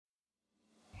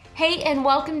Hey, and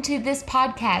welcome to this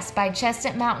podcast by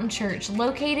Chestnut Mountain Church,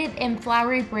 located in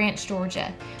Flowery Branch,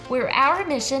 Georgia, where our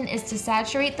mission is to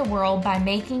saturate the world by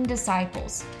making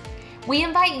disciples. We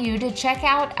invite you to check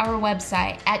out our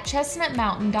website at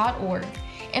chestnutmountain.org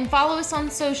and follow us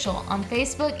on social on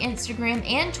Facebook, Instagram,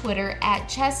 and Twitter at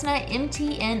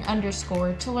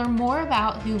chestnutmtn_ to learn more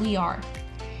about who we are.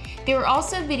 There are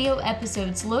also video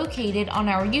episodes located on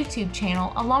our YouTube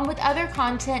channel, along with other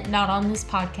content not on this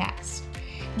podcast.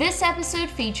 This episode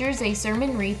features a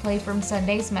sermon replay from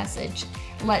Sunday's message.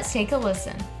 Let's take a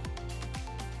listen.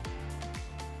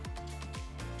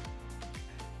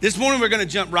 This morning we're going to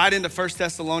jump right into 1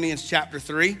 Thessalonians chapter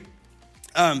 3.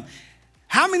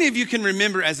 How many of you can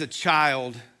remember as a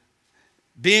child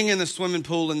being in the swimming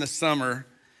pool in the summer,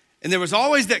 and there was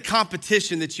always that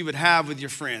competition that you would have with your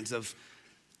friends of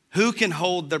who can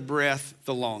hold their breath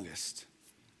the longest?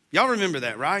 Y'all remember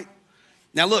that, right?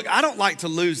 Now look, I don't like to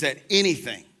lose at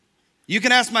anything. You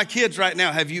can ask my kids right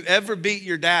now, have you ever beat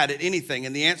your dad at anything?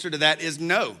 And the answer to that is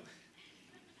no.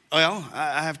 Well,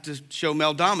 I have to show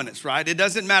male dominance, right? It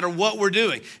doesn't matter what we're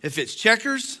doing. If it's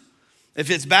checkers,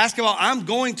 if it's basketball, I'm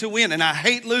going to win, and I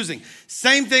hate losing.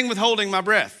 Same thing with holding my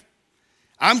breath.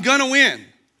 I'm gonna win.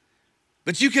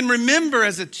 But you can remember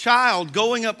as a child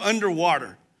going up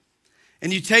underwater,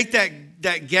 and you take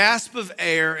that gasp of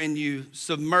air and you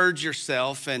submerge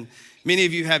yourself, and many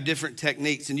of you have different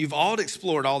techniques, and you've all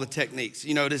explored all the techniques.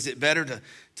 You know, is it better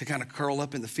to kind of curl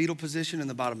up in the fetal position in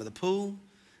the bottom of the pool?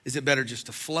 Is it better just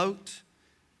to float?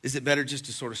 Is it better just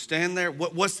to sort of stand there?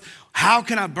 How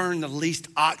can I burn the least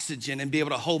oxygen and be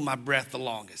able to hold my breath the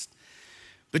longest?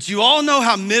 But you all know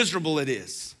how miserable it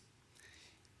is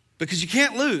because you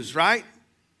can't lose, right?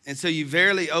 And so you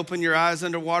barely open your eyes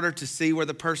underwater to see where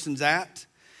the person's at.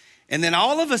 And then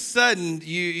all of a sudden,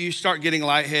 you start getting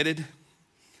lightheaded.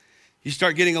 You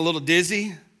start getting a little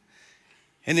dizzy.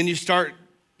 And then you start,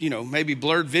 maybe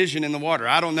blurred vision in the water.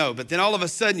 I don't know. But then all of a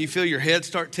sudden, you feel your head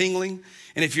start tingling.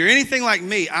 And if you're anything like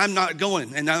me, I'm not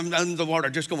going. And I'm under the water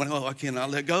just going, I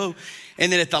cannot let go.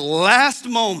 And then at the last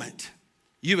moment,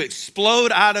 you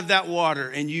explode out of that water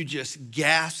and you just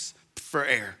gasp for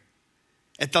air.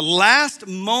 At the last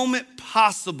moment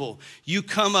possible, you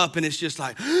come up and it's just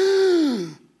like,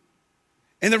 and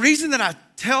the reason that I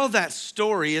tell that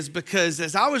story is because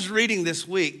as I was reading this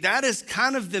week, that is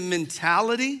kind of the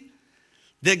mentality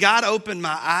that God opened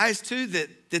my eyes to,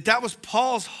 that was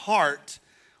Paul's heart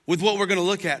with what we're going to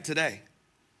look at today.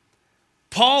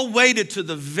 Paul waited to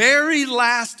the very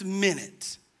last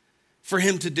minute for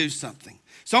him to do something.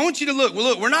 So I want you to look,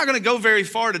 we're not going to go very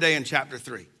far today in chapter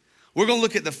 3. We're going to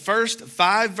look at the first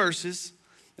 5 verses,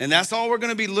 and that's all we're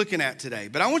going to be looking at today.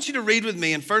 But I want you to read with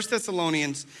me in 1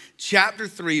 Thessalonians chapter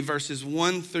 3, verses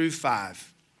 1 through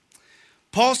 5.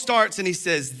 Paul starts and he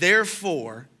says,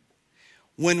 therefore,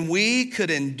 when we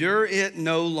could endure it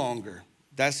no longer,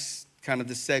 that's kind of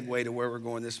the segue to where we're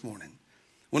going this morning.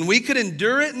 When we could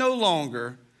endure it no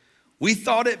longer, we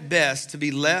thought it best to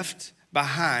be left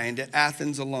behind at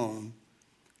Athens alone.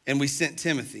 And we sent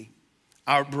Timothy,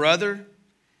 our brother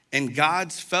and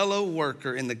God's fellow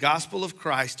worker in the gospel of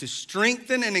Christ, to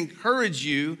strengthen and encourage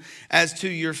you as to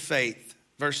your faith.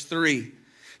 Verse 3,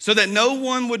 so that no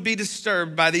one would be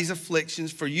disturbed by these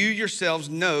afflictions, for you yourselves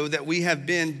know that we have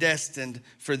been destined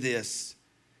for this.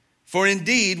 For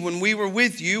indeed, when we were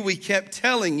with you, we kept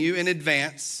telling you in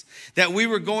advance that we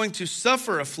were going to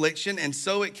suffer affliction, and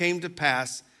so it came to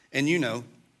pass. And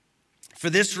for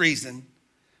this reason,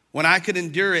 when I could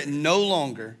endure it no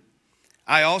longer,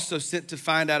 I also sent to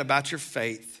find out about your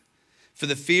faith, for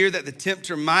the fear that the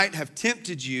tempter might have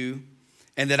tempted you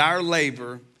and that our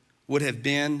labor would have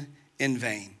been in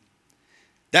vain.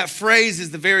 That phrase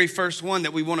is the very first one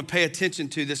that we want to pay attention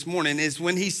to this morning, is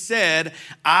when he said,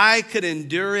 I could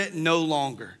endure it no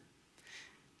longer.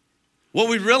 What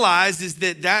we realize is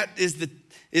that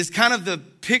is kind of the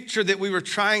picture that we were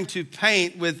trying to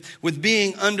paint with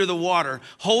being under the water,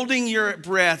 holding your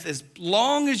breath as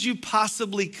long as you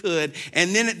possibly could.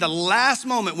 And then at the last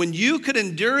moment, when you could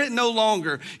endure it no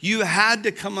longer, you had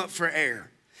to come up for air.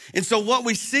 And so what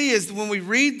we see is when we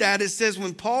read that, it says,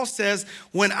 when Paul says,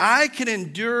 when I could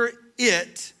endure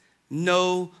it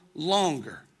no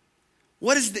longer.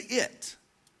 What is the it?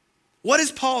 What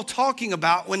is Paul talking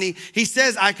about when he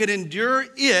says, I could endure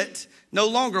it no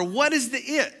longer? What is the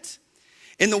it?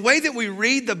 And the way that we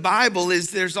read the Bible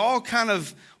is there's all kind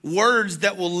of words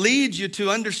that will lead you to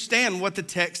understand what the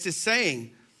text is saying.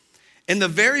 And the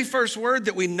very first word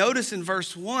that we notice in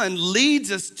verse 1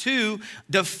 leads us to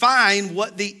define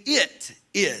what the it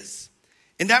is.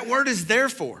 And that word is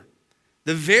therefore.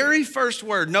 The very first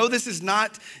word. No, this is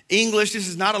not English. This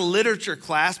is not a literature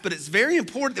class, but it's very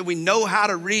important that we know how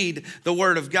to read the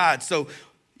Word of God. So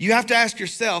you have to ask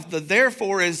yourself, the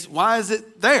therefore is, why is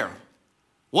it there?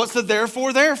 What's the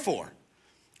therefore?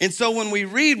 And so when we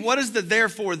read, what is the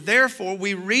therefore,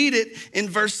 we read it in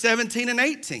verse 17 and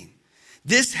 18.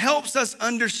 This helps us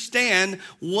understand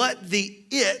what the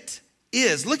it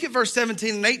is. Look at verse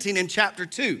 17 and 18 in chapter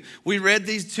 2. We read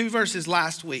these two verses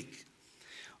last week.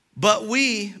 But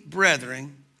we,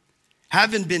 brethren,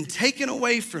 having been taken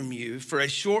away from you for a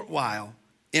short while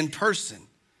in person,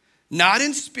 not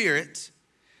in spirit,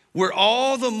 we're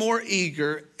all the more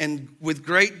eager and with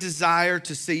great desire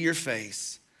to see your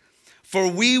face. For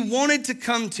we wanted to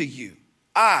come to you,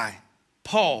 I,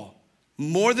 Paul,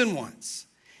 more than once,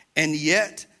 and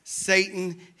yet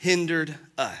Satan hindered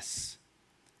us.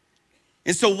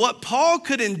 And so what Paul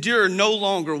could endure no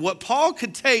longer, what Paul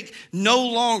could take no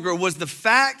longer was the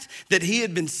fact that he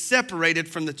had been separated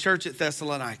from the church at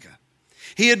Thessalonica.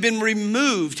 He had been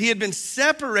removed. He had been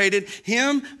separated.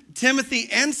 Him, Timothy,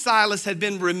 and Silas had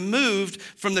been removed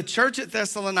from the church at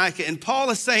Thessalonica. And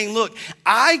Paul is saying, look,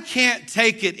 I can't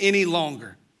take it any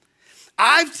longer.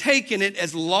 I've taken it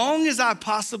as long as I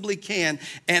possibly can,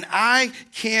 and I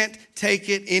can't take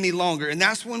it any longer. And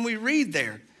that's when we read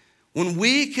there, when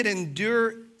we could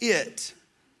endure it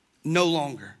no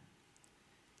longer.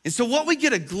 And so what we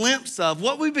get a glimpse of,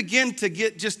 what we begin to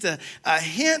get just a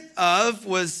hint of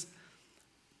was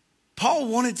Paul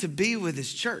wanted to be with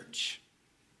his church.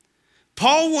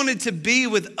 Paul wanted to be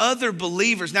with other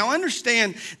believers. Now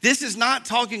understand, this is not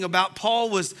talking about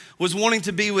Paul was wanting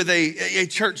to be with a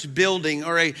church building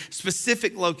or a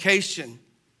specific location.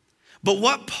 But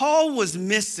what Paul was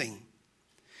missing,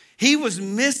 he was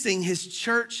missing his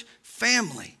church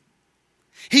family.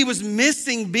 He was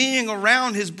missing being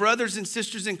around his brothers and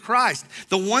sisters in Christ,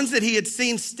 the ones that he had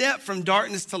seen step from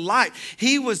darkness to light.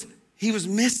 He was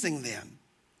missing them.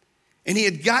 And he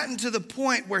had gotten to the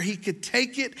point where he could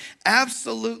take it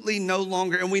absolutely no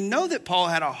longer. And we know that Paul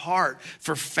had a heart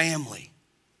for family.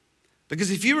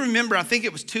 Because if you remember, I think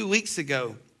it was 2 weeks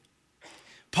ago,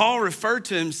 Paul referred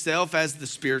to himself as the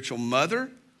spiritual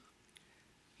mother.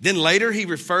 Then later he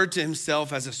referred to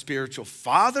himself as a spiritual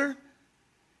father.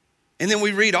 And then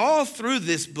we read all through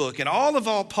this book and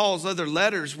all Paul's other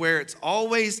letters where it's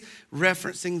always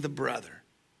referencing the brother,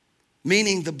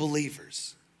 meaning the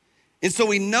believers. And so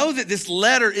we know that this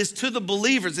letter is to the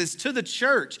believers, it's to the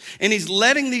church. And he's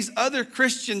letting these other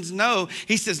Christians know,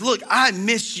 he says, look, I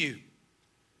miss you.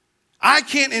 I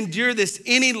can't endure this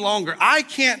any longer. I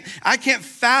can't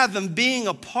fathom being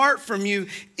apart from you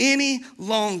any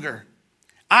longer.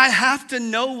 I have to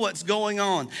know what's going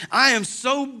on. I am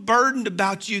so burdened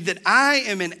about you that I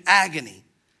am in agony.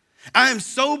 I am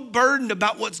so burdened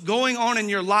about what's going on in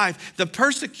your life, the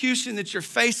persecution that you're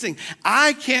facing.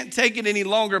 I can't take it any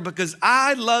longer because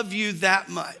I love you that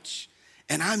much.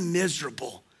 And I'm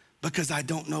miserable because I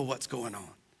don't know what's going on.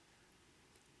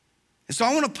 And so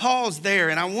I want to pause there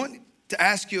and I want to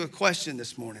ask you a question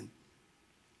this morning.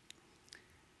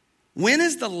 When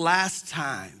is the last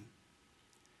time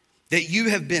that you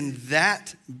have been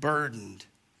that burdened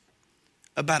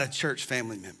about a church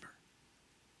family member?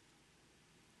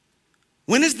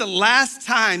 When is the last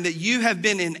time that you have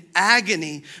been in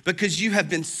agony because you have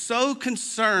been so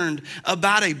concerned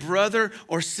about a brother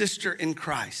or sister in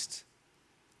Christ?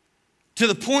 To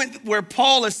the point where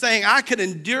Paul is saying, I could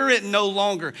endure it no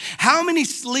longer. How many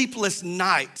sleepless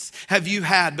nights have you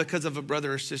had because of a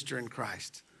brother or sister in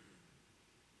Christ?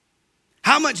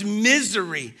 How much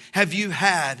misery have you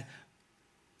had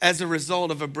as a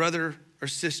result of a brother or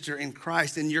sister in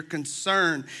Christ and your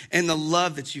concern and the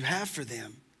love that you have for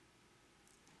them?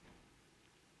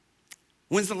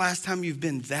 When's the last time you've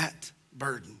been that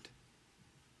burdened?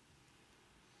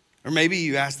 Or maybe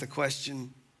you ask the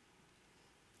question,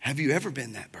 have you ever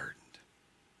been that burdened?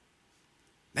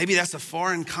 Maybe that's a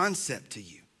foreign concept to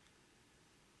you.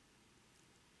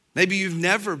 Maybe you've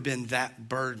never been that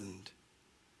burdened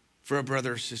for a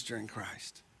brother or sister in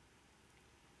Christ.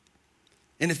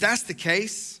 And if that's the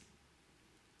case,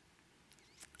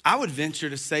 I would venture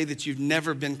to say that you've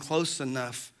never been close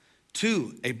enough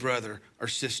to a brother or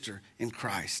sister in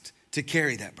Christ to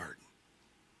carry that burden.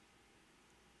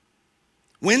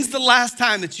 When's the last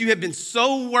time that you have been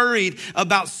so worried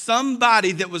about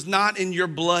somebody that was not in your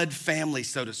blood family,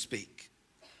 so to speak?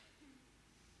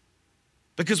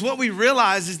 Because what we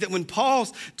realize is that when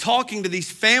Paul's talking to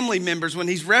these family members, when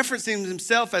he's referencing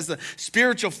himself as a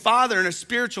spiritual father and a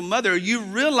spiritual mother, you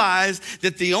realize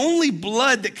that the only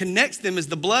blood that connects them is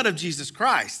the blood of Jesus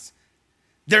Christ.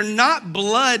 They're not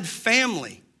blood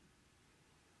family.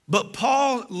 But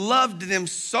Paul loved them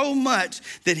so much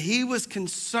that he was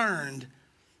concerned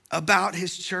about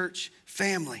his church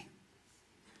family.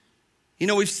 You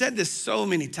know, we've said this so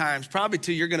many times, probably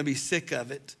till you're going to be sick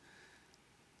of it.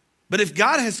 But if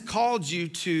God has called you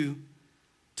to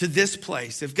this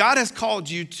place, if God has called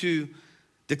you to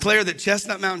declare that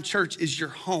Chestnut Mountain Church is your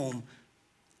home,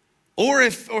 or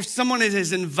if someone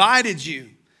has invited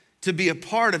you to be a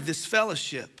part of this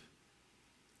fellowship,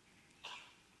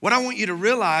 what I want you to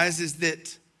realize is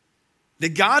that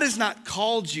God has not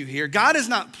called you here. God has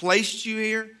not placed you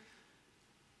here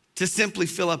to simply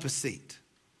fill up a seat.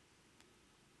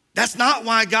 That's not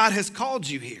why God has called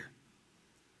you here.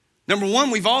 Number one,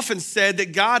 we've often said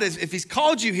that God is, if he's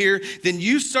called you here, then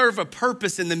you serve a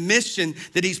purpose in the mission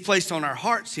that he's placed on our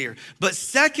hearts here. But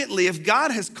secondly, if God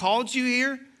has called you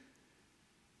here,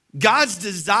 God's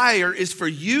desire is for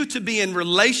you to be in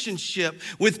relationship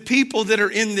with people that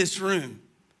are in this room.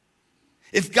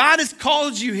 If God has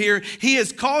called you here, he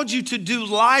has called you to do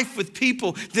life with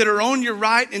people that are on your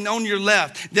right and on your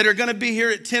left, that are going to be here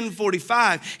at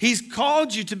 10:45. He's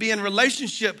called you to be in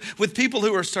relationship with people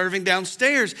who are serving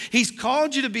downstairs. He's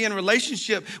called you to be in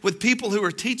relationship with people who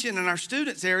are teaching in our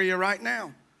students area right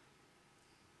now.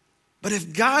 But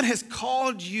if God has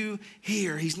called you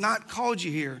here, he's not called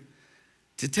you here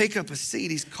to take up a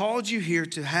seat. He's called you here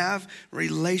to have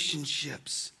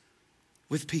relationships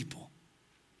with people.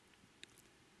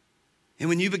 And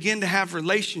when you begin to have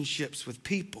relationships with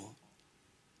people,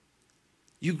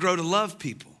 you grow to love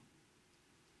people.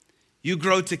 You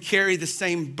grow to carry the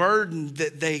same burden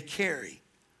that they carry.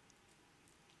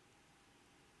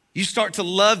 You start to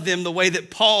love them the way that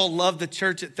Paul loved the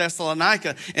church at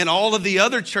Thessalonica and all of the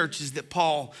other churches that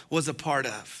Paul was a part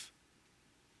of.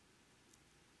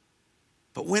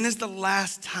 But when is the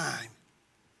last time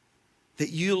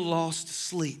that you lost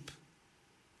sleep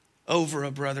over a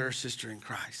brother or sister in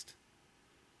Christ?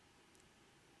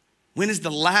 When is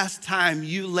the last time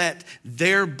you let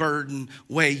their burden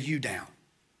weigh you down?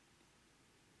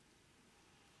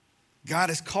 God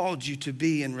has called you to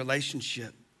be in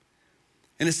relationship.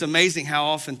 And it's amazing how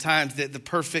oftentimes that the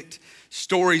perfect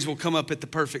stories will come up at the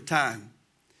perfect time.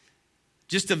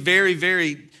 Just a very,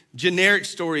 very generic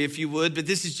story, if you would, but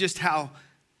this is just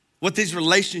what these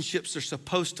relationships are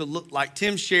supposed to look like.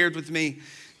 Tim shared with me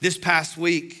this past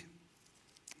week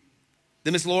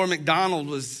that Miss Laura McDonald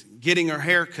was getting her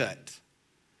hair cut.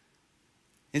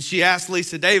 And she asked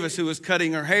Lisa Davis, who was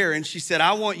cutting her hair, and she said,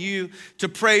 I want you to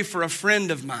pray for a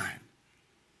friend of mine.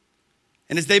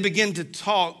 And as they began to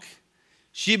talk,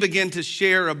 she began to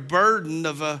share a burden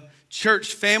of a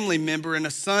church family member and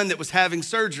a son that was having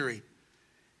surgery.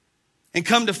 And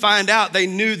come to find out, they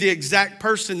knew the exact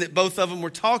person that both of them were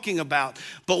talking about.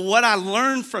 But what I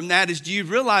learned from that is, do you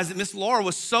realize that Miss Laura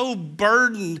was so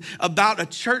burdened about a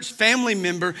church family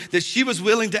member that she was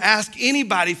willing to ask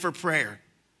anybody for prayer?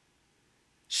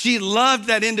 She loved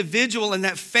that individual and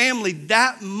that family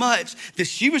that much that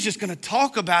she was just going to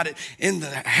talk about it in the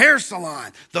hair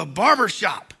salon, the barber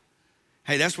shop.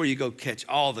 Hey, that's where you go catch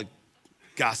all the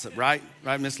gossip, right?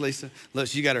 Right, Miss Lisa? Look,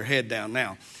 she got her head down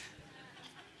now.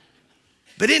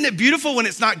 But isn't it beautiful when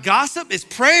it's not gossip? It's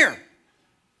prayer.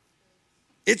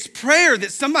 It's prayer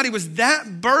that somebody was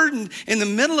that burdened in the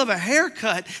middle of a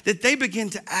haircut that they begin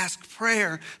to ask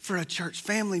prayer for a church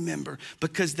family member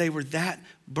because they were that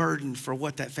burdened for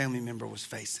what that family member was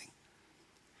facing.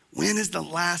 When is the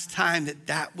last time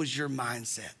that was your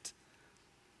mindset?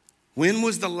 When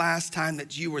was the last time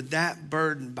that you were that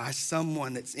burdened by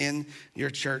someone that's in your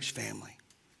church family?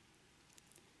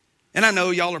 And I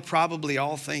know y'all are probably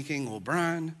all thinking, well,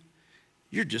 Brian,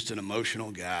 you're just an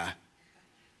emotional guy.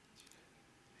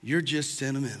 You're just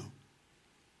sentimental.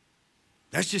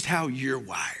 That's just how you're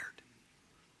wired.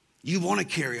 You want to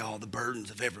carry all the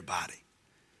burdens of everybody.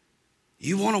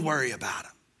 You want to worry about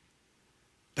them.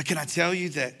 But can I tell you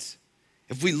that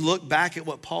if we look back at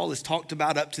what Paul has talked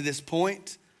about up to this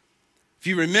point, if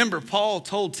you remember, Paul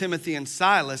told Timothy and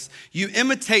Silas, you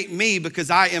imitate me because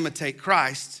I imitate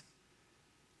Christ.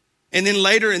 And then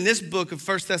later in this book of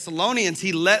 1 Thessalonians,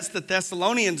 he lets the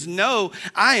Thessalonians know,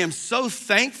 I am so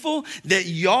thankful that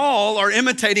y'all are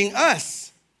imitating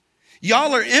us.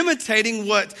 Y'all are imitating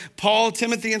what Paul,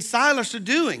 Timothy, and Silas are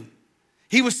doing.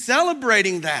 He was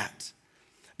celebrating that.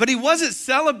 But he wasn't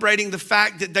celebrating the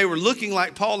fact that they were looking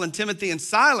like Paul and Timothy and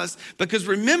Silas, because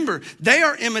remember, they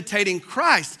are imitating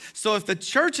Christ. So if the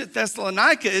church at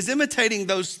Thessalonica is imitating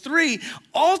those three,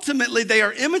 ultimately they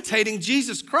are imitating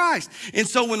Jesus Christ. And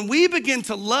so when we begin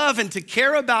to love and to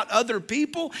care about other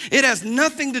people, it has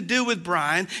nothing to do with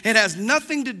Brian, it has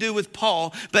nothing to do with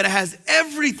Paul, but it has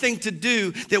everything to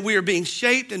do that we are being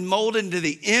shaped and molded into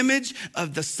the image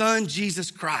of the Son,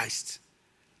 Jesus Christ.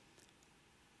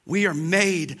 We are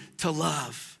made to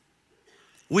love.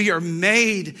 We are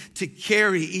made to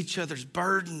carry each other's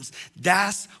burdens.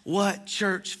 That's what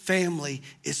church family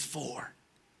is for.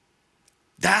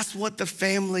 That's what the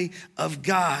family of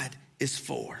God is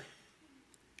for.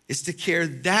 It's to care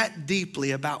that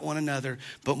deeply about one another.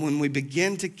 But when we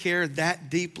begin to care that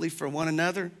deeply for one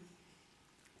another,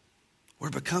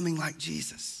 we're becoming like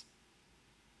Jesus.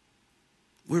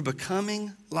 We're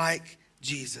becoming like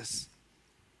Jesus.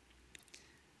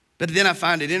 But then I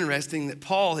find it interesting that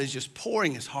Paul is just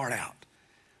pouring his heart out.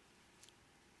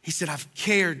 He said, I've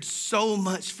cared so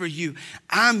much for you.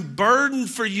 I'm burdened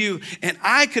for you, and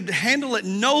I could handle it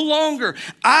no longer.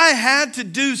 I had to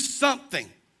do something.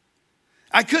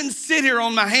 I couldn't sit here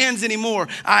on my hands anymore.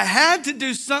 I had to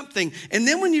do something. And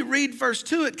then when you read verse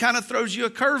 2, it kind of throws you a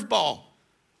curveball.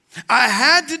 I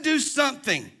had to do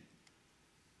something.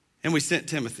 And we sent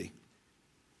Timothy.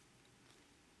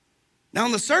 Now,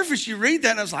 on the surface, you read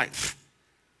that, and I was like,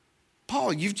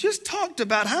 Paul, you've just talked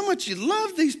about how much you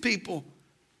love these people,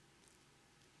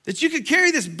 that you could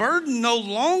carry this burden no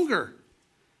longer.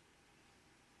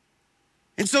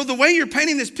 And so the way you're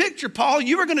painting this picture, Paul,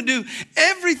 you were going to do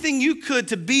everything you could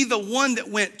to be the one that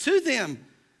went to them.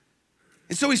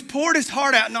 And so he's poured his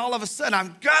heart out, and all of a sudden,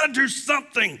 I've got to do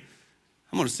something.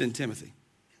 I'm going to send Timothy.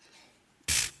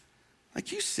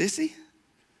 Like, you sissy.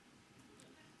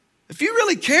 If you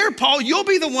really care, Paul, you'll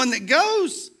be the one that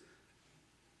goes.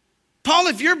 Paul,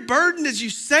 if you're burdened as you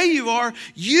say you are,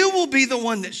 you will be the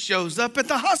one that shows up at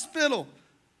the hospital.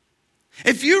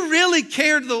 If you really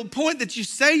care to the point that you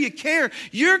say you care,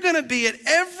 you're going to be at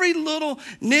every little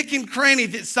nick and cranny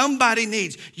that somebody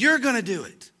needs. You're going to do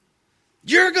it.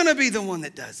 You're going to be the one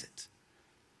that does it.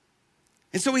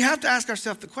 And so we have to ask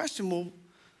ourselves the question, well,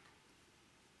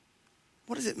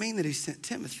 what does it mean that he sent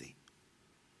Timothy?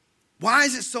 Why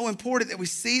is it so important that we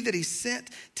see that he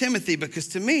sent Timothy? Because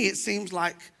to me, it seems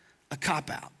like a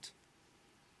cop-out.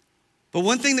 But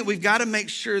one thing that we've got to make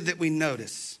sure that we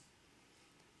notice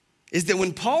is that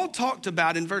when Paul talked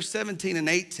about in verse 17 and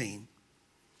 18,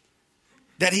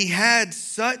 that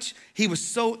he was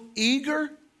so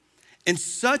eager and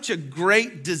such a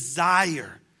great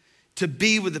desire to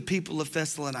be with the people of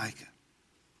Thessalonica.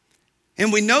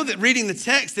 And we know that reading the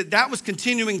text that was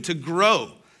continuing to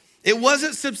grow. It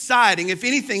wasn't subsiding. If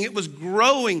anything, it was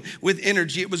growing with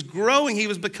energy. It was growing. He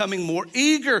was becoming more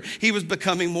eager. He was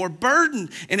becoming more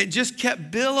burdened. And it just kept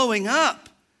billowing up.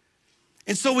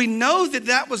 And so we know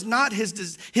that was not his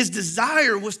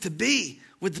desire was to be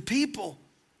with the people.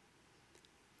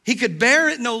 He could bear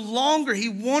it no longer. He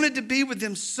wanted to be with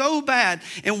them so bad.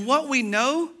 And what we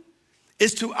know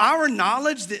is, to our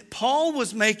knowledge, that Paul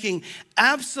was making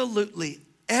absolutely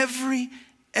every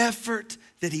effort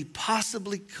that he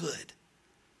possibly could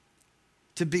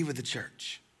to be with the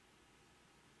church.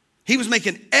 He was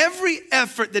making every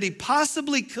effort that he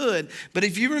possibly could. But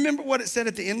if you remember what it said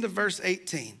at the end of verse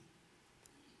 18,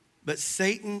 but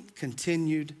Satan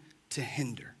continued to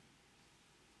hinder.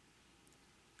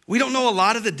 We don't know a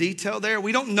lot of the detail there.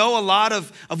 We don't know a lot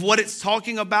of what it's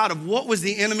talking about, of what was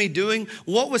the enemy doing,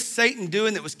 what was Satan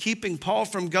doing that was keeping Paul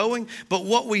from going. But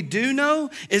what we do know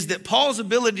is that Paul's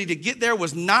ability to get there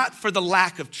was not for the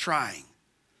lack of trying.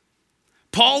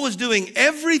 Paul was doing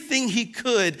everything he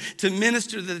could to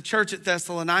minister to the church at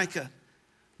Thessalonica.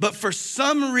 But for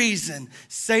some reason,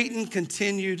 Satan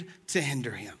continued to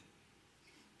hinder him.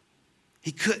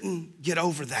 He couldn't get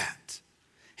over that.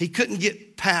 He couldn't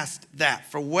get past that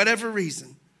for whatever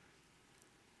reason.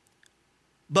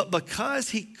 But because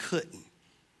he couldn't,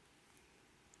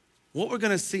 what we're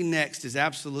going to see next is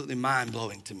absolutely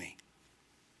mind-blowing to me.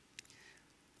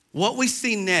 What we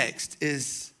see next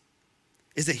is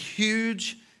a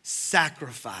huge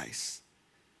sacrifice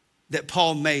that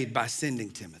Paul made by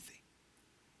sending Timothy.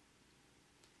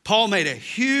 Paul made a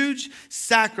huge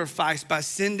sacrifice by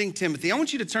sending Timothy. I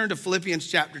want you to turn to Philippians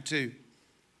chapter 2.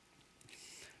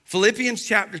 Philippians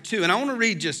chapter 2, and I want to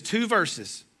read just 2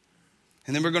 verses,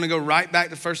 and then we're going to go right back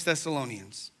to 1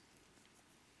 Thessalonians.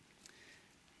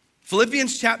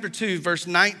 Philippians chapter 2, verse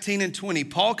 19 and 20,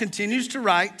 Paul continues to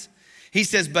write. He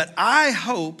says, but I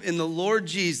hope in the Lord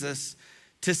Jesus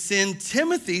to send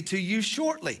Timothy to you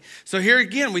shortly. So here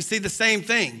again, we see the same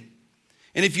thing.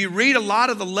 And if you read a lot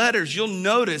of the letters, you'll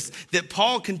notice that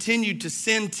Paul continued to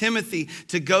send Timothy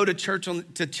to go to church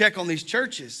to check on these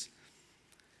churches.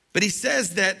 But he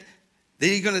says that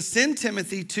he's going to send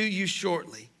Timothy to you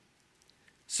shortly,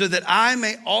 so that I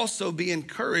may also be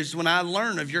encouraged when I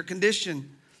learn of your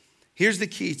condition. Here's the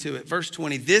key to it. Verse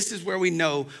 20. This is where we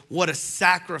know what a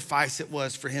sacrifice it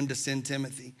was for him to send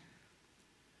Timothy.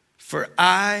 For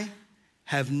I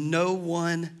have no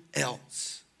one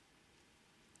else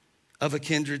of a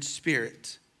kindred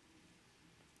spirit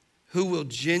who will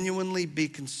genuinely be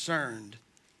concerned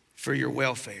for your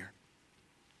welfare.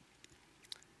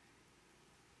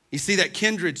 You see, that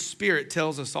kindred spirit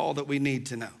tells us all that we need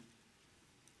to know.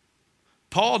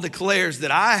 Paul declares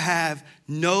that I have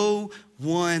no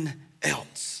one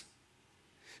else.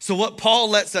 So what Paul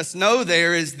lets us know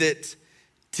there is that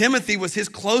Timothy was his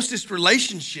closest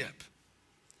relationship.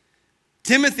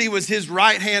 Timothy was his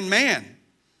right-hand man.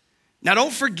 Now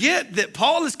don't forget that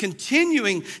Paul is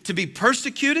continuing to be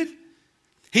persecuted.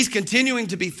 He's continuing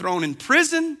to be thrown in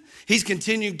prison. He's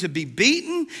continuing to be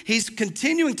beaten. He's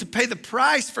continuing to pay the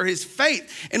price for his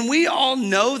faith. And we all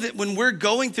know that when we're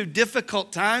going through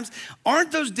difficult times,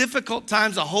 aren't those difficult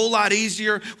times a whole lot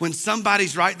easier when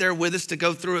somebody's right there with us to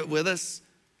go through it with us?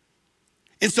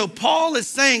 And so Paul is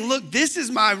saying, look, this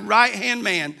is my right-hand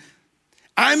man.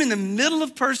 I'm in the middle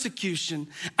of persecution.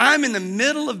 I'm in the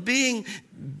middle of being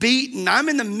beaten. I'm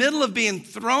in the middle of being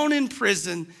thrown in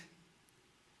prison.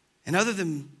 And other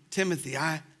than Timothy,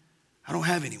 I don't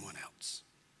have anyone else.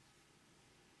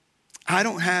 I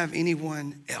don't have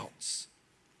anyone else.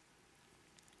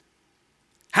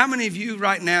 How many of you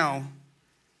right now,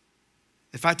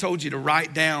 if I told you to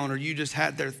write down or you just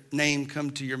had their name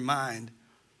come to your mind,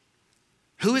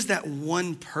 who is that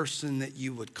one person that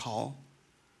you would call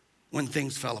when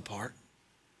things fell apart?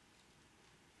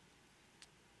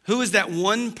 Who is that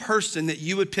one person that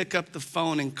you would pick up the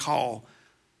phone and call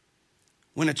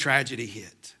when a tragedy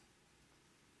hit?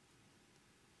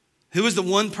 Who is the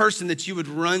one person that you would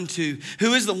run to?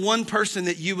 Who is the one person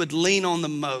that you would lean on the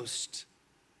most?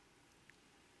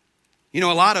 You know,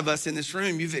 a lot of us in this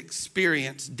room, you've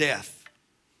experienced death.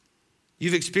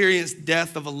 You've experienced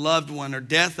death of a loved one or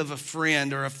death of a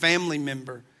friend or a family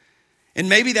member. And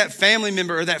maybe that family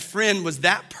member or that friend was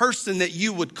that person that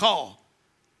you would call.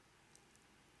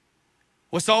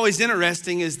 What's always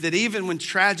interesting is that even when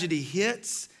tragedy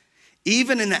hits,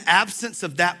 even in the absence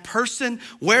of that person,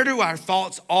 where do our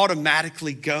thoughts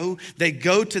automatically go? They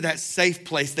go to that safe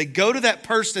place. They go to that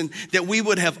person that we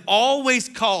would have always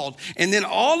called. And then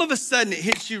all of a sudden it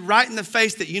hits you right in the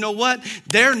face that, you know what?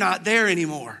 They're not there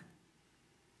anymore.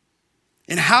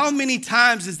 And how many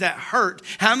times does that hurt?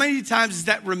 How many times does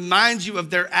that remind you of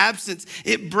their absence?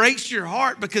 It breaks your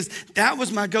heart because that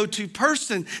was my go-to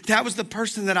person. That was the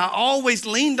person that I always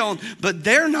leaned on, but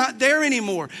they're not there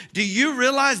anymore. Do you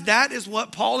realize that is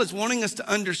what Paul is wanting us to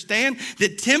understand?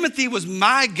 That Timothy was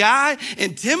my guy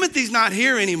and Timothy's not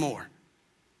here anymore.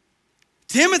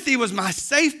 Timothy was my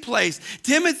safe place.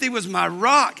 Timothy was my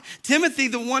rock. Timothy,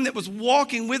 the one that was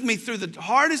walking with me through the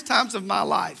hardest times of my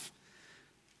life.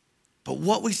 But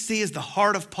what we see is the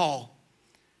heart of Paul.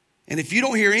 And if you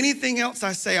don't hear anything else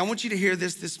I say, I want you to hear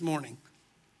this morning.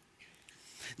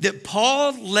 That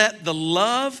Paul let the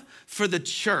love for the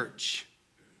church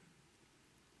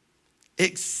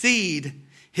exceed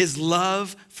his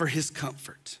love for his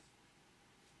comfort.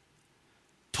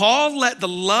 Paul let the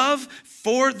love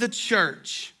for the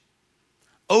church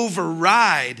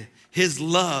override his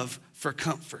love for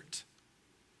comfort.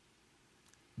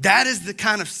 That is the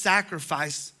kind of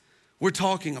sacrifice we're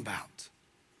talking about.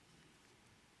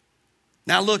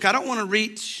 Now look, I don't want to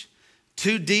reach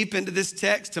too deep into this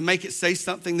text to make it say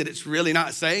something that it's really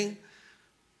not saying.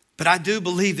 But I do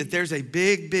believe that there's a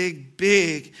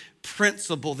big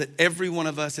principle that every one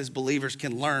of us as believers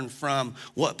can learn from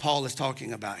what Paul is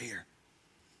talking about here.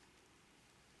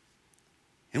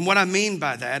 And what I mean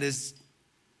by that is,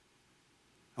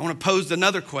 I want to pose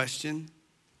another question.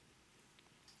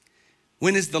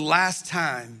 When is the last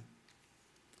time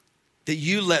that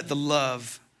you let the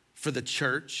love for the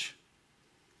church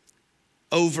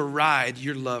override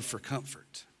your love for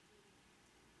comfort?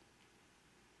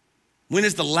 When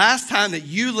is the last time that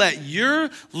you let your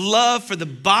love for the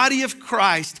body of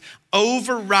Christ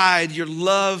override your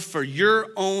love for your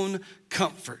own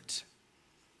comfort?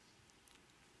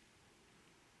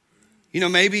 You know,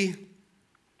 maybe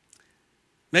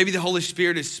the Holy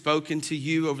Spirit has spoken to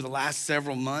you over the last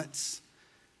several months.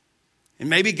 And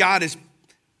maybe God has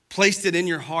placed it in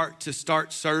your heart to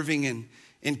start serving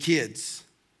in kids.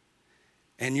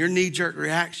 And your knee-jerk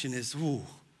reaction is, ooh,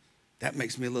 that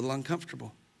makes me a little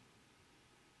uncomfortable.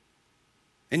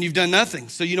 and you've done nothing.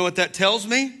 So you know what that tells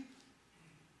me?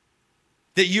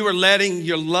 That you are letting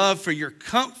your love for your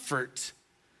comfort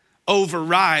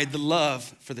override the love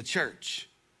for the church.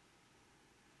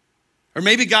 Or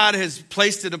maybe God has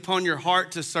placed it upon your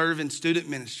heart to serve in student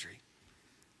ministry.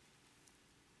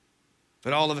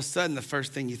 But all of a sudden, the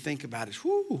first thing you think about is,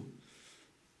 whoo,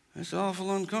 that's awful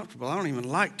uncomfortable. I don't even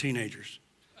like teenagers.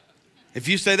 If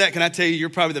you say that, can I tell you, you're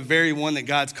probably the very one that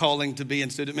God's calling to be in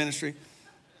student ministry?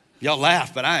 Y'all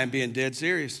laugh, but I am being dead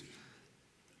serious.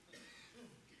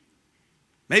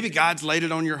 Maybe God's laid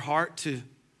it on your heart to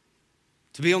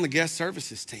be on the guest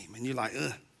services team. And you're like,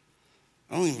 ugh,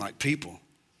 I don't even like people.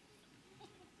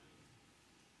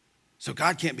 So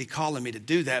God can't be calling me to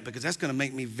do that because that's going to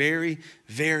make me very,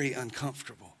 very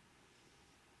uncomfortable.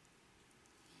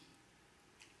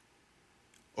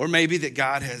 Or maybe that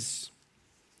God has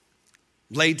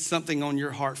laid something on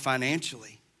your heart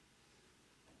financially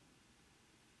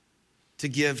to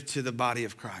give to the body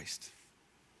of Christ.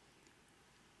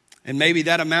 And maybe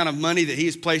that amount of money that he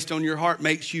has placed on your heart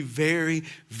makes you very,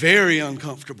 very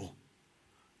uncomfortable.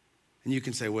 And you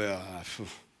can say, well,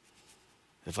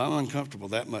 if I'm uncomfortable,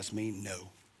 that must mean no.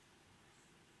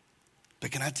 But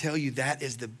can I tell you, that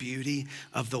is the beauty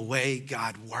of the way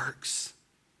God works.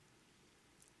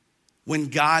 When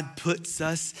God puts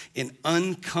us in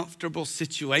uncomfortable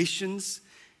situations,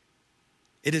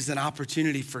 it is an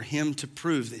opportunity for him to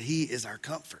prove that he is our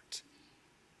comfort.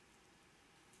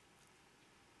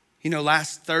 You know,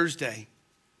 last Thursday,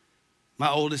 my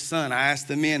oldest son, I asked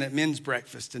the men at men's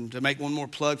breakfast, and to make one more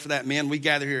plug for that, men, we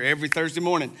gather here every Thursday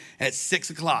morning at 6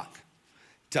 o'clock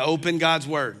to open God's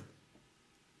word.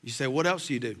 You say, what else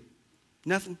do you do?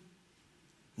 Nothing.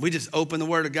 We just open the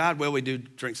word of God. Well, we do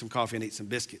drink some coffee and eat some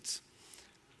biscuits.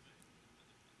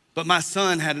 But my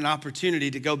son had an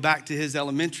opportunity to go back to his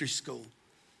elementary school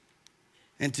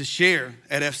and to share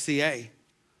at FCA.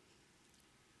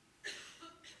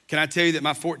 Can I tell you that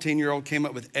my 14-year-old came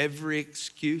up with every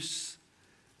excuse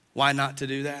why not to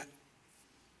do that?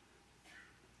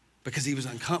 Because he was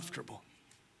uncomfortable.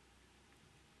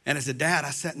 And as a dad,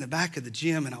 I sat in the back of the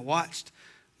gym and I watched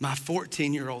my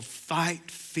 14-year-old fight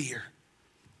fear.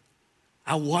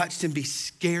 I watched him be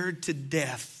scared to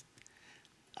death.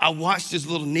 I watched his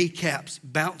little kneecaps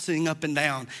bouncing up and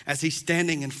down as he's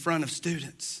standing in front of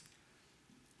students.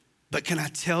 But can I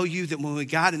tell you that when we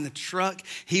got in the truck,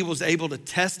 he was able to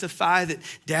testify that,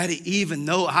 Daddy, even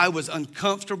though I was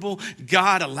uncomfortable,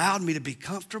 God allowed me to be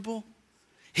comfortable.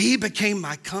 He became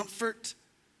my comfort.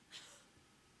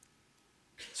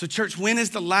 So church, when is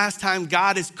the last time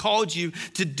God has called you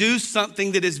to do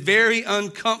something that is very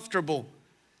uncomfortable?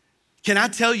 Can I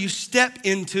tell you, step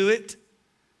into it,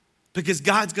 because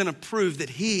God's going to prove that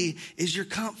he is your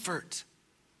comfort.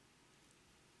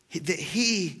 That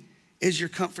he is your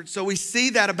comfort. So we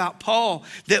see that about Paul,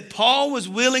 that Paul was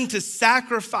willing to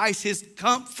sacrifice his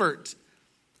comfort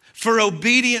for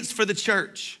obedience for the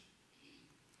church.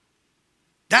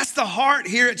 That's the heart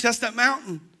here at Chestnut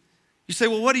Mountain. You say,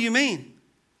 well, what do you mean?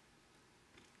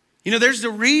 You know, there's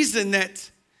a reason that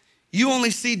you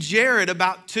only see Jared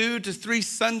about 2 to 3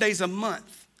 Sundays a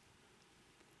month.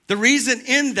 The reason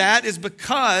in that is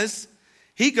because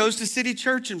he goes to City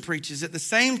Church and preaches at the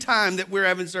same time that we're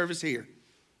having service here.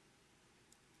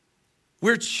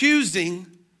 We're choosing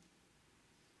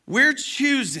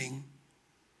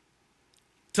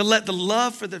to let the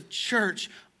love for the church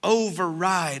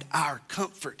override our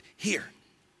comfort here.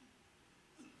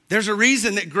 There's a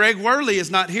reason that Greg Worley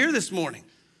is not here this morning.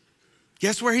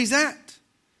 Guess where he's at?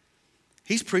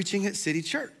 He's preaching at City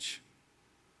Church.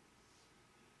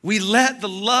 We let the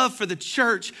love for the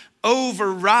church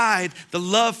override the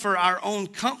love for our own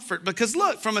comfort. Because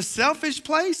look, from a selfish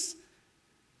place,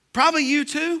 probably you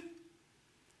too,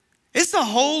 it's a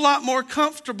whole lot more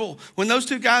comfortable when those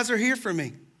 2 guys are here for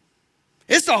me.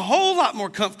 It's a whole lot more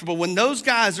comfortable when those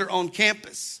guys are on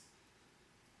campus.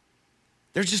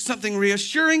 There's just something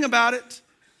reassuring about it.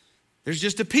 There's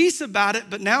just a peace about it.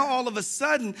 But now all of a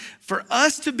sudden, for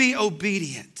us to be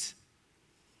obedient,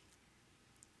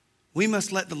 we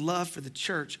must let the love for the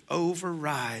church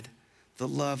override the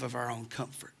love of our own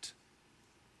comfort.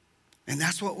 And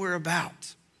that's what we're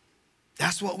about.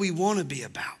 That's what we want to be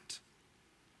about.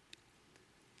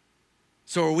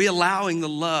 So are we allowing the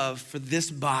love for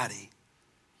this body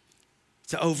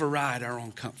to override our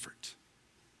own comfort?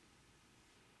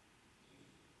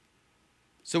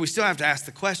 So we still have to ask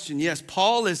the question, yes,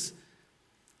 Paul is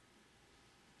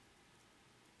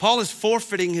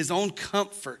forfeiting his own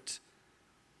comfort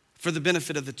for the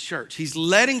benefit of the church. He's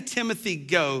letting Timothy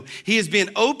go. He is being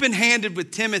open-handed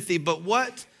with Timothy, but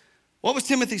what was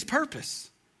Timothy's purpose?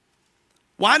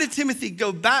 Why did Timothy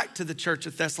go back to the church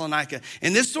of Thessalonica?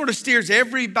 And this sort of steers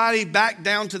everybody back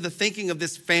down to the thinking of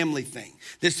this family thing,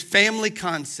 this family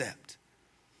concept.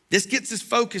 This gets us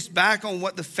focused back on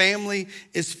what the family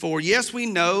is for. Yes, we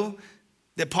know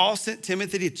that Paul sent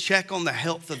Timothy to check on the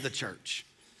health of the church.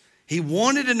 He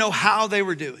wanted to know how they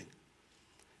were doing,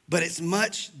 but it's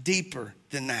much deeper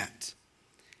than that.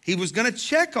 He was going to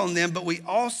check on them, but we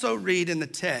also read in the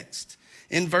text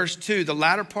in verse 2, the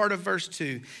latter part of verse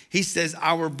 2, he says,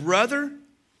 our brother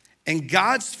and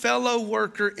God's fellow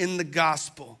worker in the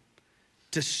gospel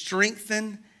to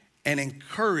strengthen and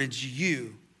encourage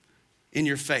you in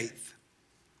your faith.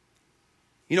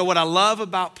 You know, what I love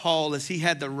about Paul is he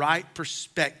had the right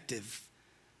perspective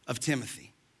of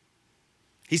Timothy.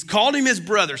 He's called him his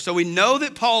brother, so we know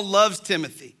that Paul loves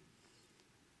Timothy.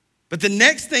 But the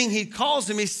next thing he calls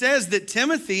him, he says that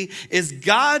Timothy is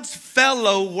God's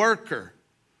fellow worker.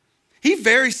 He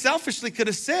very selfishly could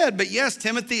have said, but yes,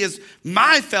 Timothy is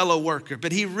my fellow worker.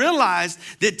 But he realized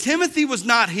that Timothy was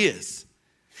not his.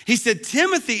 He said,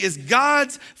 Timothy is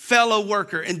God's fellow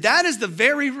worker. And that is the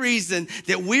very reason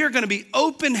that we are going to be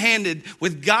open-handed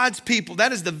with God's people.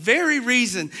 That is the very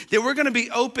reason that we're going to be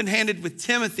open-handed with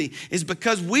Timothy, is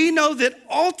because we know that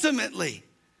ultimately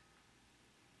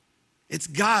it's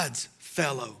God's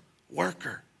fellow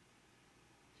worker.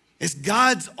 It's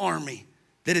God's army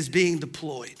that is being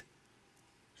deployed.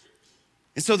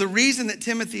 And so the reason that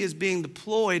Timothy is being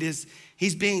deployed is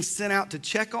he's being sent out to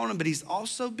check on him, but he's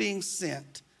also being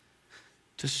sent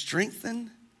to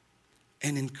strengthen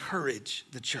and encourage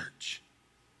the church.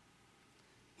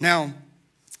 Now,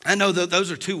 I know that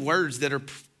those are two words that are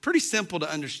pretty simple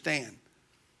to understand,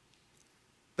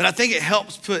 but I think it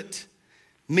helps put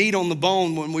meat on the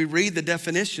bone when we read the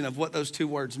definition of what those two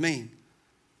words mean.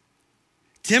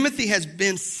 Timothy has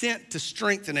been sent to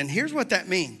strengthen, and here's what that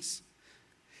means: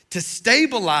 to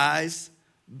stabilize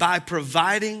by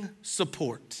providing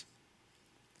support.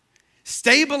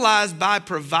 Stabilize by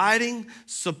providing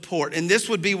support. And this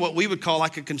would be what we would call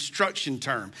like a construction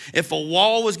term. If a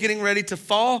wall was getting ready to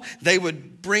fall, they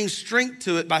would bring strength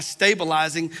to it by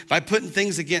stabilizing, by putting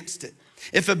things against it.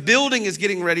 If a building is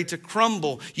getting ready to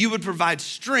crumble, you would provide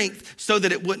strength so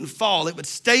that it wouldn't fall. It would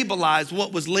stabilize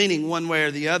what was leaning one way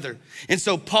or the other. And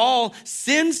so Paul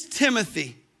sends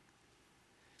Timothy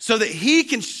so that he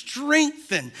can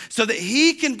strengthen, so that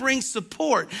he can bring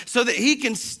support, so that he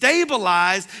can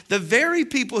stabilize the very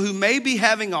people who may be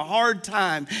having a hard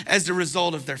time as a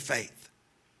result of their faith.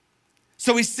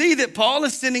 So we see that Paul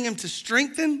is sending him to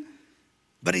strengthen,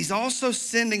 but he's also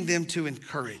sending them to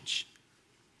encourage.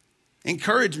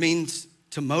 Encourage means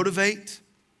to motivate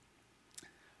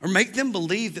or make them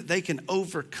believe that they can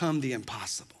overcome the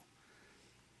impossible.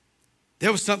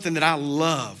 There was something that I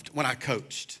loved when I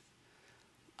coached.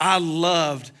 I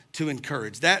loved to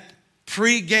encourage. That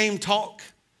pre-game talk,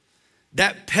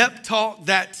 that pep talk,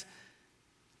 that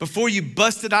before you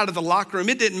busted out of the locker room,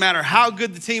 it didn't matter how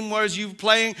good the team was you were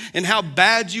playing and how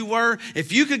bad you were.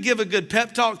 If you could give a good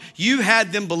pep talk, you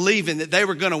had them believing that they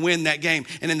were going to win that game.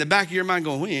 And in the back of your mind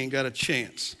going, we ain't got a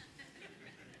chance.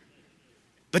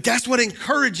 But that's what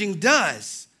encouraging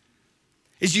does,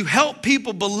 is you help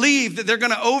people believe that they're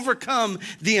going to overcome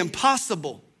the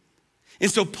impossible. And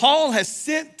so Paul has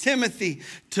sent Timothy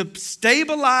to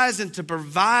stabilize and to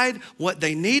provide what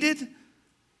they needed,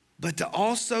 but to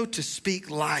also to speak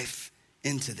life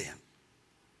into them.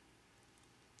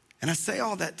 And I say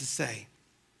all that to say,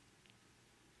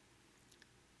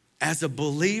 as a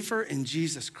believer in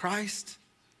Jesus Christ,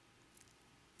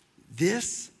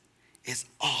 this is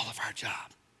all of our job.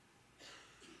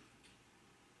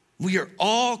 We are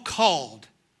all called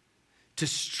to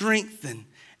strengthen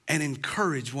and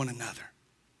encourage one another.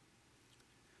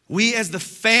 We as the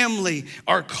family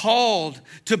are called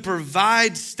to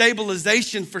provide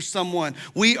stabilization for someone.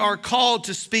 We are called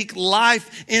to speak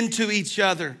life into each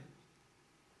other.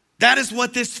 That is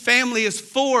what this family is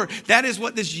for. That is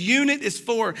what this unit is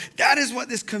for. That is what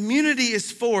this community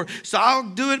is for. So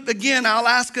I'll do it again. I'll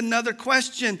ask another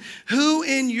question. Who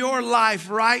in your life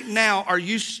right now are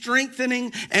you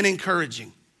strengthening and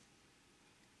encouraging?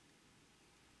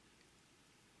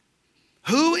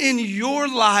 Who in your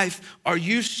life are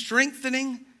you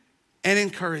strengthening and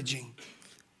encouraging?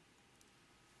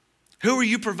 Who are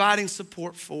you providing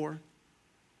support for?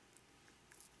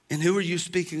 And who are you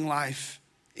speaking life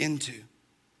into?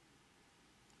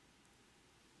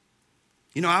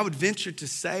 You know, I would venture to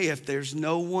say if there's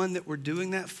no one that we're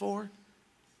doing that for,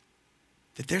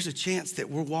 that there's a chance that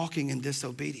we're walking in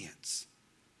disobedience.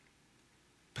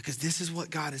 Because this is what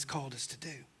God has called us to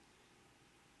do.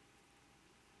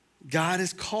 God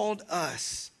has called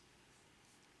us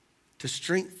to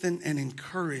strengthen and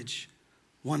encourage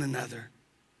one another.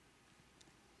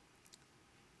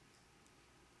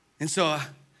 And so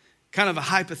kind of a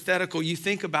hypothetical, you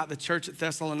think about the church at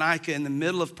Thessalonica in the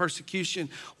middle of persecution,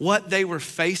 what they were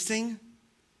facing.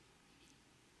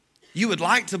 You would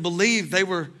like to believe they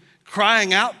were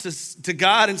crying out to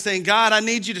God and saying, God, I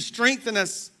need you to strengthen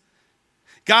us.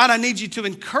 God, I need you to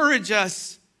encourage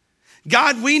us.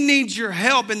 God, we need your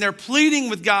help. And they're pleading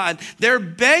with God. They're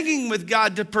begging with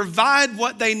God to provide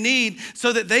what they need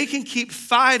so that they can keep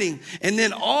fighting. And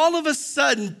then all of a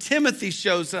sudden, Timothy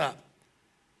shows up.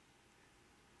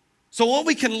 So what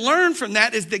we can learn from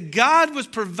that is that God was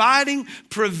providing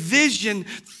provision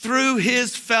through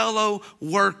his fellow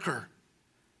worker.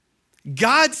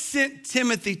 God sent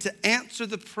Timothy to answer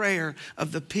the prayer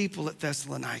of the people at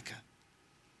Thessalonica.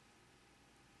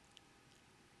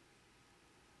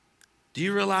 Do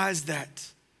you realize that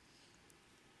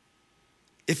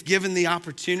if given the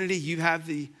opportunity, you have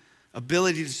the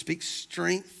ability to speak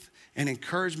strength and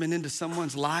encouragement into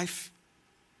someone's life?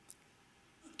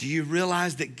 Do you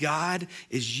realize that God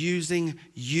is using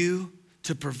you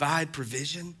to provide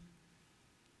provision?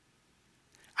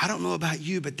 I don't know about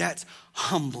you, but that's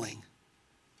humbling.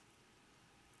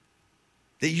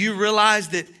 That you realize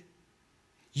that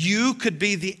you could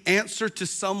be the answer to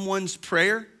someone's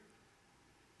prayer.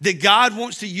 That God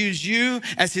wants to use you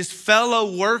as his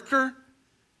fellow worker.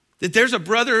 That there's a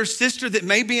brother or sister that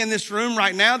may be in this room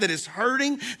right now that is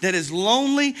hurting, that is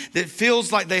lonely, that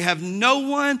feels like they have no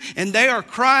one, and they are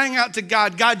crying out to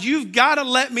God. God, you've got to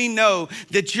let me know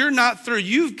that you're not through.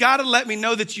 You've got to let me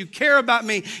know that you care about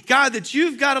me. God, that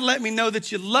you've got to let me know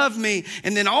that you love me.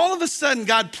 And then all of a sudden,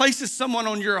 God places someone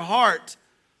on your heart.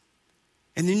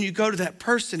 And then you go to that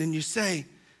person and you say,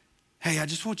 hey, I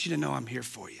just want you to know I'm here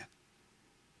for you.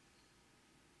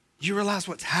 You realize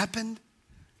what's happened?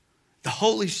 The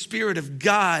Holy Spirit of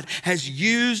God has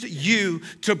used you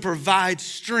to provide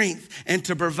strength and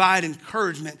to provide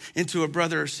encouragement into a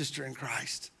brother or sister in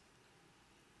Christ.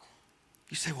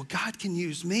 You say, well, God can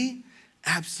use me?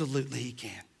 Absolutely, he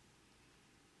can.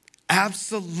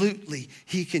 Absolutely,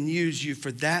 he can use you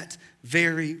for that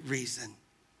very reason.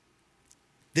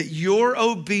 That your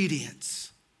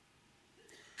obedience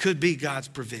could be God's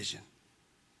provision.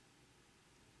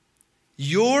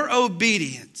 Your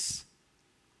obedience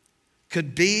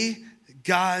could be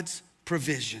God's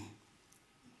provision.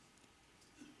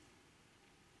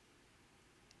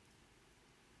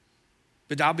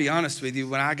 But I'll be honest with you,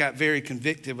 when I got very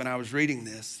convicted when I was reading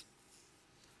this,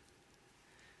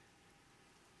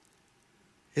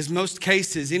 is most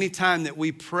cases, anytime that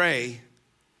we pray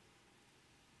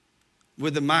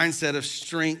with the mindset of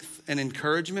strength and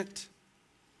encouragement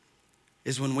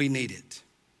is when we need it.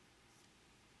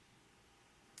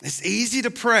 It's easy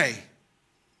to pray,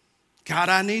 God,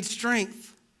 I need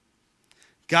strength.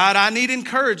 God, I need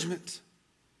encouragement.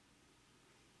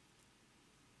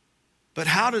 But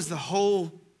how does the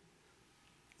whole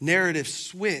narrative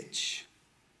switch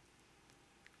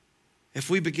if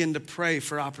we begin to pray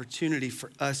for opportunity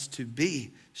for us to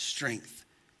be strength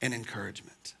and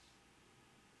encouragement?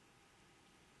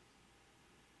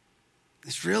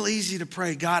 It's real easy to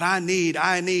pray, God, I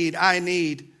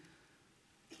need.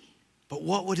 But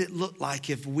what would it look like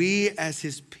if we as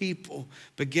his people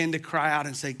begin to cry out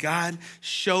and say, God,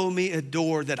 show me a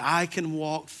door that I can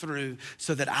walk through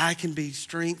so that I can be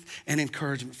strength and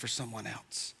encouragement for someone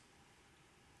else?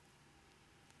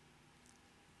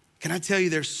 Can I tell you,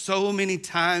 there's so many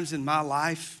times in my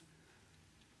life.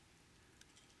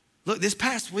 Look, this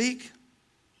past week,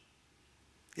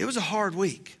 it was a hard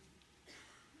week.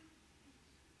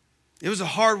 It was a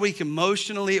hard week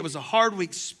emotionally. It was a hard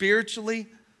week spiritually.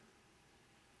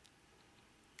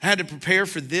 I had to prepare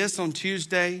for this on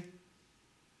Tuesday.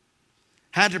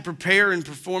 Had to prepare and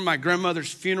perform my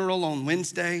grandmother's funeral on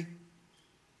Wednesday.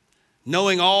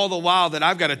 Knowing all the while that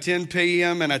I've got a 10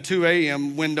 p.m. and a 2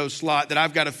 a.m. window slot that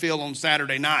I've got to fill on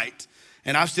Saturday night.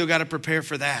 And I've still got to prepare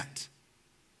for that.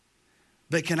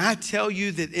 But can I tell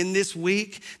you that in this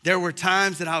week, there were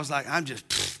times that I was like, I'm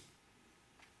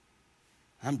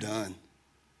done.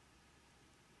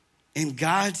 In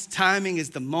God's timing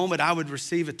is the moment I would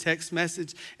receive a text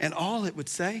message and all it would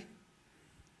say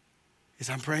is,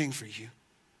 I'm praying for you.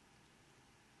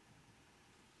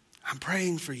 I'm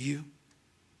praying for you.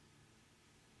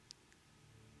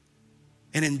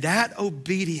 And in that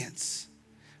obedience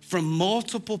from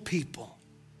multiple people,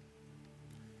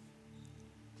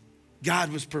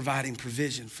 God was providing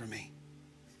provision for me.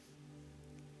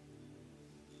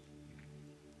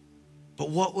 But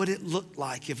what would it look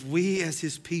like if we as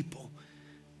his people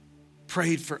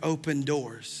prayed for open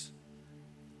doors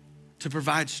to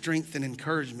provide strength and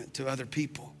encouragement to other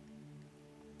people?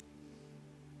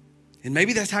 And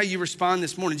maybe that's how you respond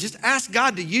this morning. Just ask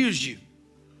God to use you.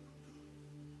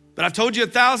 But I've told you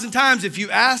 1,000 times, if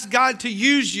you ask God to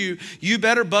use you, you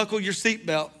better buckle your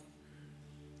seatbelt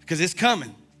because it's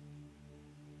coming.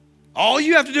 All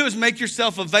you have to do is make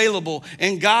yourself available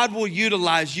and God will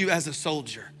utilize you as a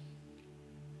soldier.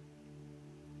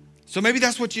 So maybe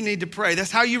that's what you need to pray.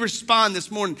 That's how you respond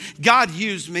this morning. God,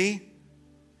 use me.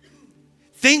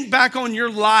 Think back on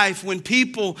your life when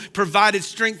people provided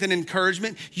strength and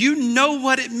encouragement. You know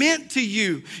what it meant to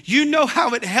you. You know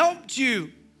how it helped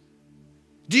you.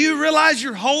 Do you realize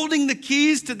you're holding the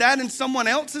keys to that in someone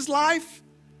else's life?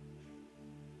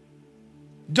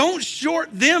 Don't short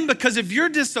them because of your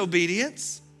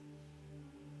disobedience.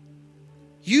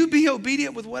 You be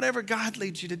obedient with whatever God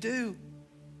leads you to do.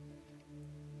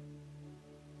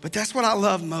 But that's what I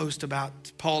love most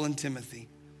about Paul and Timothy.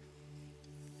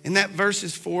 In that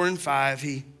verses 4 and 5,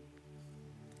 he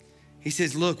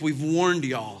says, look, we've warned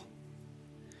y'all.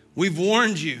 We've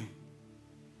warned you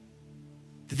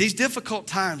that these difficult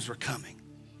times were coming.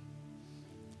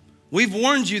 We've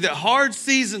warned you that hard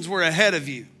seasons were ahead of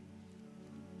you.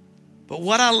 But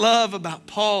what I love about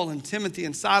Paul and Timothy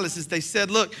and Silas is they said,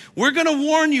 look, we're going to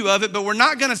warn you of it, but we're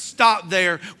not going to stop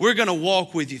there. We're going to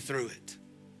walk with you through it.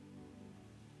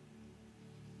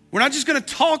 We're not just going to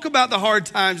talk about the hard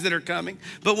times that are coming,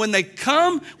 but when they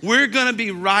come, we're going to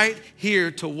be right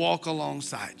here to walk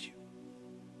alongside you.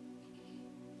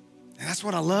 And that's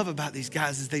what I love about these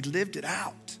guys is they lived it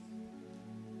out.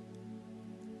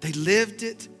 They lived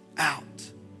it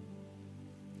out.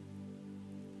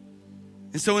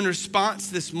 And so in response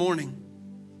this morning,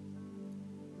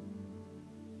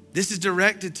 this is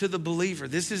directed to the believer.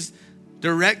 This is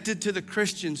directed to the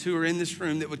Christians who are in this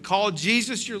room that would call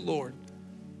Jesus your Lord.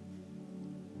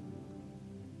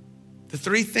 The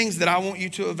three things that I want you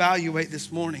to evaluate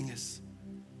this morning is,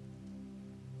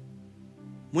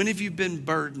 when have you been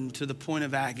burdened to the point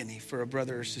of agony for a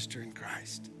brother or sister in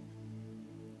Christ?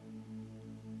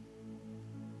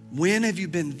 When have you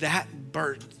been that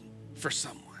burdened for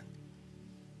someone?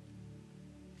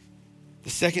 The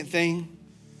second thing,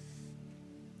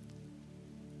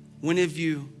 when have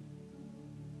you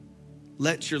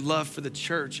let your love for the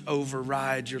church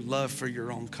override your love for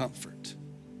your own comfort?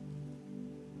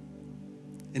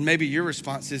 And maybe your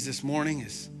response is this morning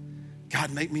is,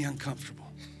 God, make me uncomfortable.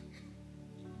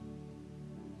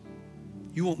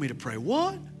 You want me to pray,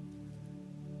 what?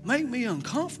 Make me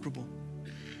uncomfortable.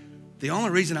 The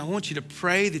only reason I want you to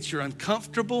pray that you're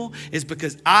uncomfortable is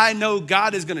because I know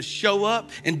God is going to show up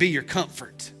and be your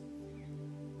comfort.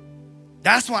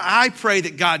 That's why I pray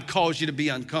that God calls you to be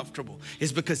uncomfortable,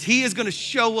 is because he is going to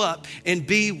show up and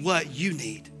be what you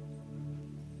need.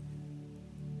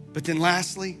 But then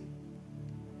lastly,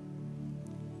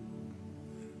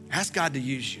 ask God to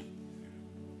use you.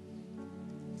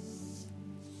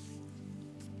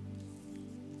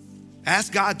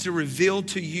 Ask God to reveal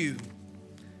to you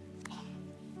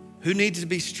who needs to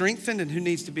be strengthened and who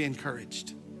needs to be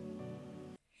encouraged.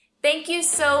 Thank you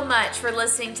so much for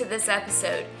listening to this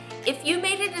episode. If you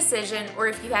made a decision or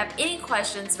if you have any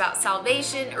questions about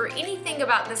salvation or anything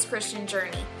about this Christian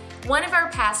journey, one of our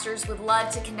pastors would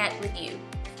love to connect with you.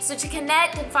 So to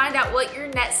connect and find out what your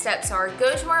next steps are,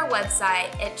 go to our website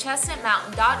at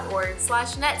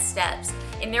chestnutmountain.org/nextsteps,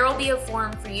 and there will be a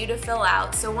form for you to fill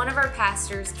out so one of our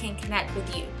pastors can connect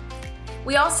with you.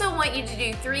 We also want you to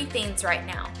do 3 things right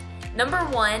now. Number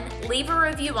 1, leave a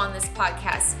review on this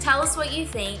podcast. Tell us what you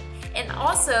think, and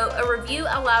also a review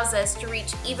allows us to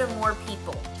reach even more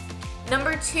people.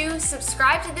 Number 2,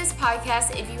 subscribe to this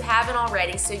podcast if you haven't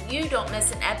already so you don't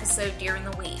miss an episode during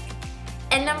the week.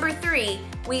 And number 3,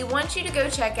 we want you to go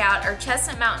check out our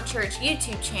Chestnut Mountain Church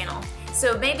YouTube channel.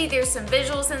 So maybe there's some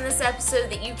visuals in this episode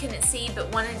that you couldn't see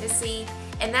but wanted to see,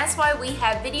 and that's why we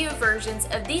have video versions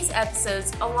of these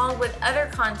episodes along with other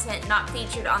content not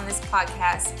featured on this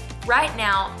podcast right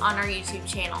now on our YouTube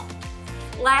channel.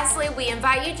 Lastly, we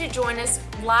invite you to join us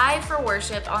live for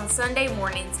worship on Sunday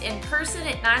mornings in person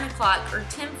at 9 o'clock or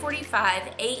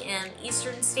 10:45 a.m.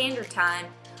 Eastern Standard Time,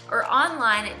 or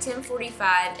online at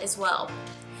 10:45 as well.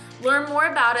 Learn more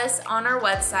about us on our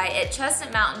website at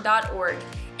chestnutmountain.org,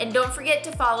 and don't forget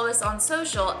to follow us on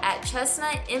social at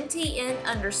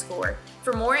chestnutmtn_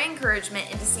 for more encouragement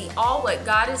and to see all what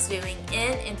God is doing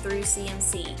in and through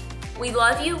CMC. We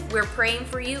love you, we're praying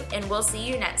for you, and we'll see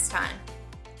you next time.